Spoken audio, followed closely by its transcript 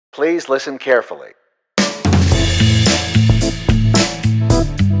Please listen carefully.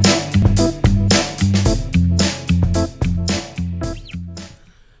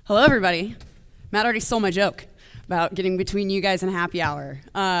 Hello, everybody. Matt already stole my joke about getting between you guys and happy hour.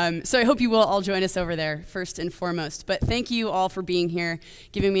 So I hope you will all join us over there, first and foremost. But thank you all for being here,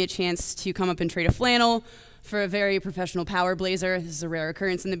 giving me a chance to come up and trade a flannel for a very professional power blazer. This is a rare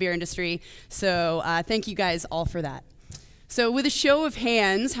occurrence in the beer industry. So thank you guys all for that. So with a show of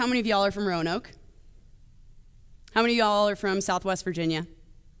hands, how many of y'all are from Roanoke? How many of y'all are from Southwest Virginia?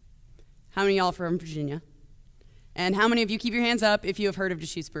 How many of y'all are from Virginia? And how many of you, keep your hands up if you have heard of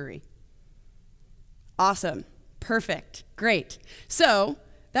Deschutes Brewery? Awesome. Perfect. Great. So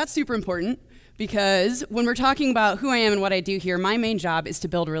that's super important because when we're talking about who I am and what I do here, my main job is to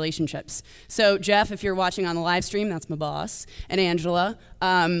build relationships. So Jeff, if you're watching on the live stream, that's my boss, and Angela,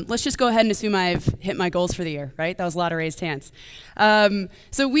 let's just go ahead and assume I've hit my goals for the year, right? That was a lot of raised hands.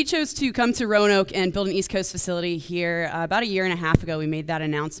 So we chose to come to Roanoke and build an East Coast facility here. About a year and a half ago, we made that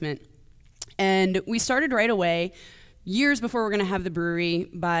announcement. And we started right away, years before we're going to have the brewery,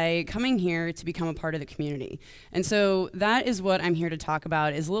 by coming here to become a part of the community. And so that is what I'm here to talk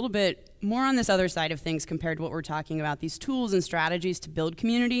about, is a little bit more on this other side of things compared to what we're talking about, these tools and strategies to build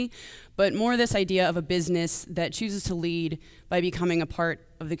community, but more this idea of a business that chooses to lead by becoming a part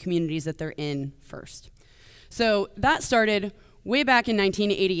of the communities that they're in first. So that started way back in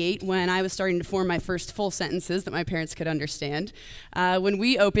 1988 when I was starting to form my first full sentences that my parents could understand, when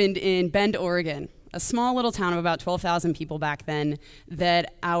we opened in Bend, Oregon, a small little town of about 12,000 people back then,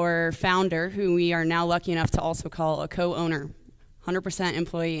 that our founder, who we are now lucky enough to also call a co-owner, 100%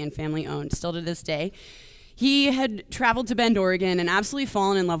 employee and family owned, still to this day, he had traveled to Bend, Oregon and absolutely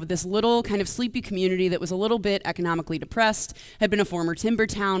fallen in love with this little kind of sleepy community that was a little bit economically depressed, had been a former timber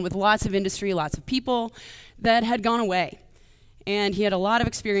town with lots of industry, lots of people that had gone away. And he had a lot of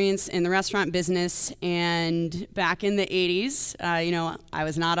experience in the restaurant business, and back in the 80s, I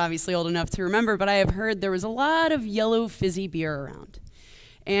was not obviously old enough to remember, but I have heard there was a lot of yellow fizzy beer around.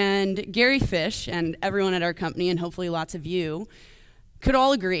 And Gary Fish and everyone at our company, and hopefully lots of you, could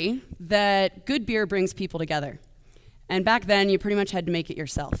all agree that good beer brings people together. And back then, you pretty much had to make it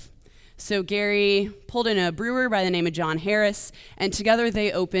yourself. So Gary pulled in a brewer by the name of John Harris, and together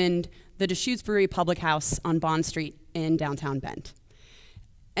they opened the Deschutes Brewery Public House on Bond Street in downtown Bend.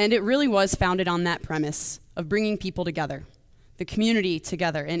 And it really was founded on that premise of bringing people together, the community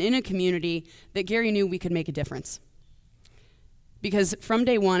together, and in a community that Gary knew we could make a difference. Because from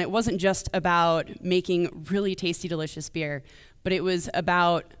day one, it wasn't just about making really tasty, delicious beer, but it was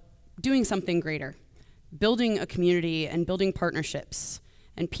about doing something greater, building a community and building partnerships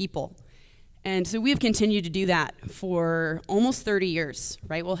and people. And so we've continued to do that for almost 30 years,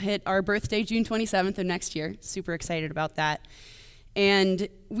 right? We'll hit our birthday June 27th of next year. Super excited about that. And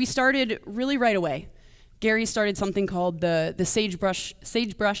we started really right away. Gary started something called the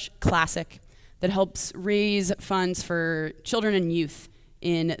Sagebrush Classic that helps raise funds for children and youth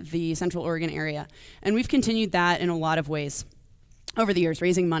in the Central Oregon area. And we've continued that in a lot of ways over the years,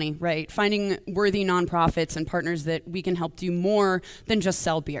 raising money, right? Finding worthy nonprofits and partners that we can help do more than just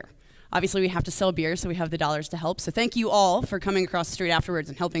sell beer. Obviously, we have to sell beer, so we have the dollars to help. So thank you all for coming across the street afterwards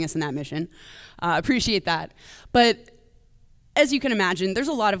and helping us in that mission. Appreciate that. But as you can imagine, there's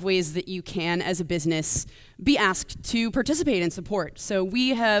a lot of ways that you can, as a business, be asked to participate and support. So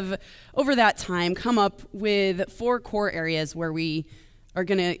we have, over that time, come up with 4 core areas where we are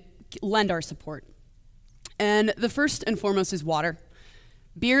going to lend our support. And the first and foremost is water.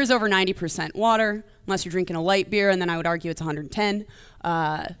 Beer is over 90% water, unless you're drinking a light beer, and then I would argue it's 110.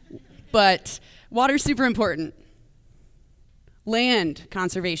 But water's super important. Land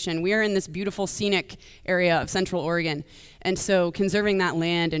conservation. We are in this beautiful scenic area of Central Oregon. And so conserving that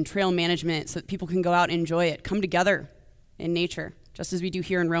land and trail management so that people can go out and enjoy it, come together in nature, just as we do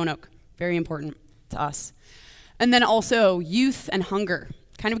here in Roanoke. Very important to us. And then also youth and hunger,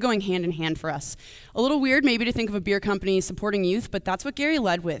 kind of going hand in hand for us. A little weird maybe to think of a beer company supporting youth, but that's what Gary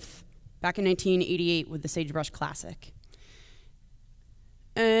led with back in 1988 with the Sagebrush Classic.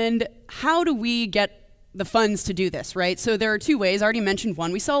 And how do we get the funds to do this, right? So there are 2 ways. I already mentioned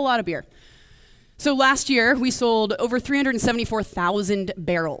one. We sell a lot of beer. So last year, we sold over 374,000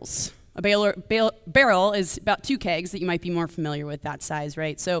 barrels. A barrel is about 2 kegs that you might be more familiar with, that size,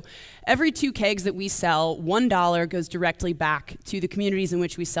 right? So every 2 kegs that we sell, $1 goes directly back to the communities in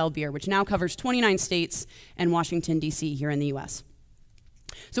which we sell beer, which now covers 29 states and Washington, D.C. here in the U.S.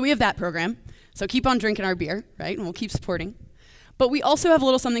 So we have that program. So keep on drinking our beer, right? And we'll keep supporting. But we also have a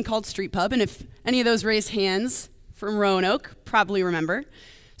little something called Street Pub, and if any of those raised hands from Roanoke probably remember.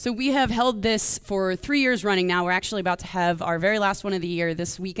 So we have held this for 3 years running now. We're actually about to have our very last one of the year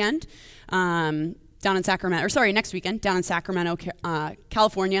this weekend, down in Sacramento, or sorry, next weekend, down in Sacramento,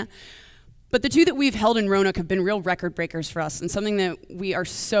 California. But the two that we've held in Roanoke have been real record breakers for us, and something that we are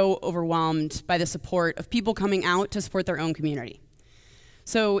so overwhelmed by the support of people coming out to support their own community.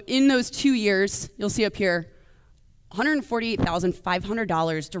 So in those 2 years, you'll see up here,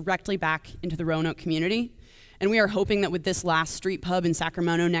 $148,500 directly back into the Roanoke community. And we are hoping that with this last street pub in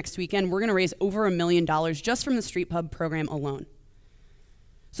Sacramento next weekend, we're going to raise over $1 million just from the street pub program alone.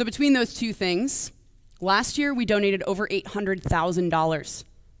 So between those two things, last year we donated over $800,000.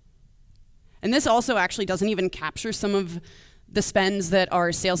 And this also actually doesn't even capture some of the spends that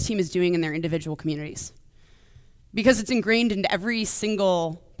our sales team is doing in their individual communities. Because it's ingrained into every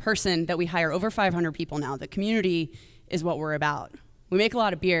single person that we hire, over 500 people now. The community is what we're about. We make a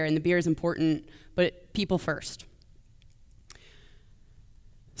lot of beer, and the beer is important, but people first.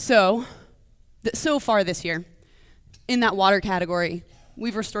 So far this year, in that water category,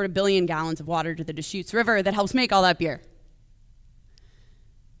 we've restored 1 billion gallons of water to the Deschutes River that helps make all that beer.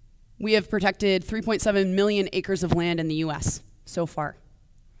 We have protected 3.7 million acres of land in the US so far.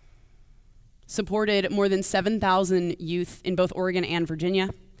 Supported more than 7,000 youth in both Oregon and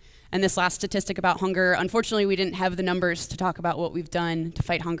Virginia. And this last statistic about hunger, unfortunately we didn't have the numbers to talk about what we've done to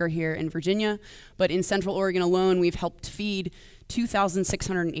fight hunger here in Virginia, but in Central Oregon alone, we've helped feed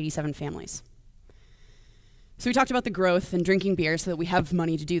 2,687 families. So we talked about the growth and drinking beer so that we have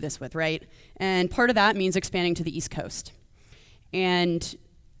money to do this with, right? And part of that means expanding to the East Coast. And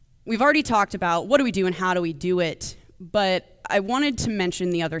we've already talked about what do we do and how do we do it, but I wanted to mention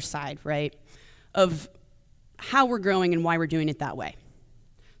the other side, right, of how we're growing and why we're doing it that way.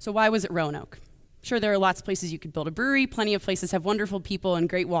 So why was it Roanoke? Sure, there are lots of places you could build a brewery, plenty of places have wonderful people and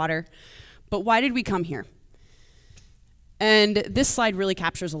great water, but why did we come here? And this slide really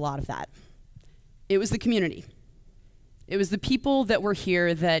captures a lot of that. It was the community. It was the people that were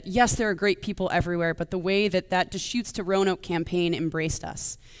here that, yes, there are great people everywhere, but the way that that Deschutes to Roanoke campaign embraced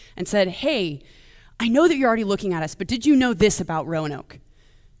us and said, hey, I know that you're already looking at us, but did you know this about Roanoke?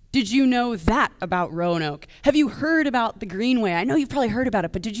 Did you know that about Roanoke? Have you heard about the Greenway? I know you've probably heard about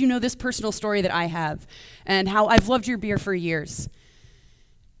it, but did you know this personal story that I have and how I've loved your beer for years?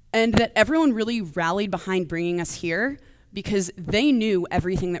 And that everyone really rallied behind bringing us here because they knew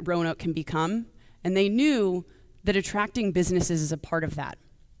everything that Roanoke can become, and they knew that attracting businesses is a part of that.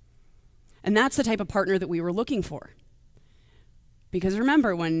 And that's the type of partner that we were looking for. Because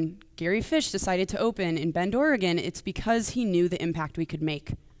remember, when Gary Fish decided to open in Bend, Oregon, it's because he knew the impact we could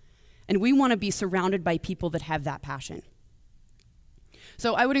make. And we want to be surrounded by people that have that passion.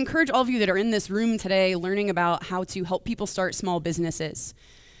 So I would encourage all of you that are in this room today learning about how to help people start small businesses.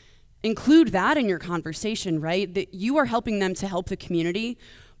 Include that in your conversation, right? That you are helping them to help the community,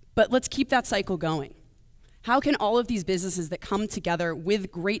 but let's keep that cycle going. How can all of these businesses that come together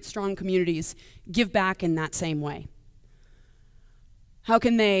with great, strong communities give back in that same way? How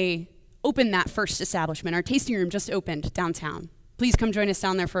can they open that first establishment? Our tasting room just opened downtown. Please come join us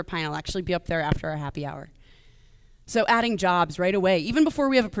down there for a pint. I'll actually be up there after our happy hour. So adding jobs right away, even before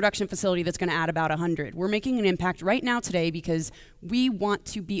we have a production facility that's going to add about 100. We're making an impact right now today because we want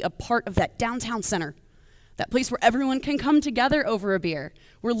to be a part of that downtown center, that place where everyone can come together over a beer.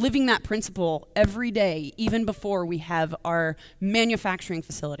 We're living that principle every day, even before we have our manufacturing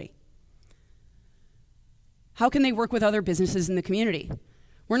facility. How can they work with other businesses in the community?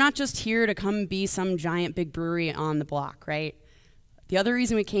 We're not just here to come be some giant big brewery on the block, right? The other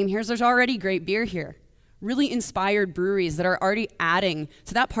reason we came here is there's already great beer here. Really inspired breweries that are already adding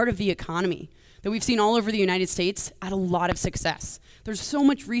to that part of the economy that we've seen all over the United States at a lot of success. There's so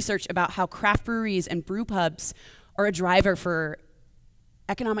much research about how craft breweries and brew pubs are a driver for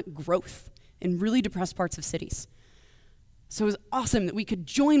economic growth in really depressed parts of cities. So it was awesome that we could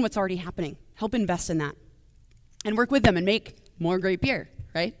join what's already happening, help invest in that, and work with them and make more great beer,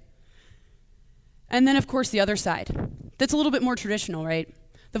 right? And then, of course, the other side. That's a little bit more traditional, right?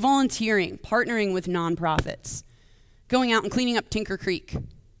 The volunteering, partnering with nonprofits, going out and cleaning up Tinker Creek.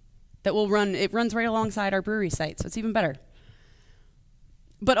 It runs right alongside our brewery site, so it's even better.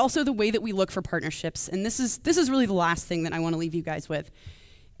 But also the way that we look for partnerships, and this is really the last thing that I want to leave you guys with,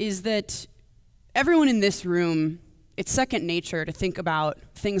 is that everyone in this room, it's second nature to think about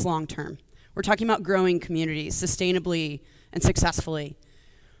things long term. We're talking about growing communities sustainably and successfully.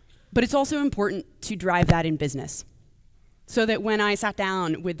 But it's also important to drive that in business. So that when I sat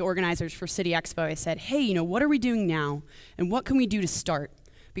down with the organizers for City Expo, I said, hey, what are we doing now? And what can we do to start?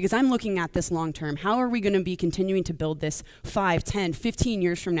 Because I'm looking at this long term. How are we going to be continuing to build this 5, 10, 15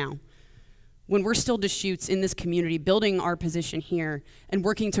 years from now? when we're still Deschutes in this community, building our position here and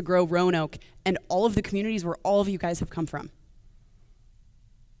working to grow Roanoke and all of the communities where all of you guys have come from.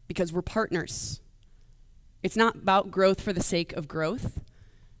 Because we're partners. It's not about growth for the sake of growth.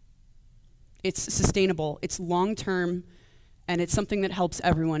 It's sustainable, it's long-term, and it's something that helps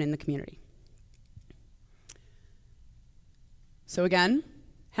everyone in the community. So again,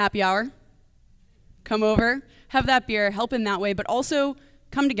 happy hour. Come over, have that beer, help in that way, but also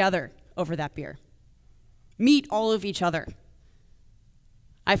come together over that beer. Meet all of each other.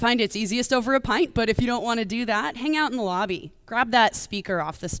 I find it's easiest over a pint, but if you don't want to do that, hang out in the lobby. Grab that speaker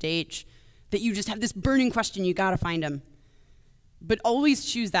off the stage that you just have this burning question, you gotta find them. But always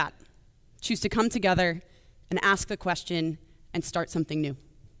choose that. Choose to come together and ask the question and start something new.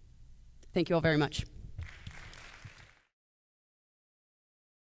 Thank you all very much.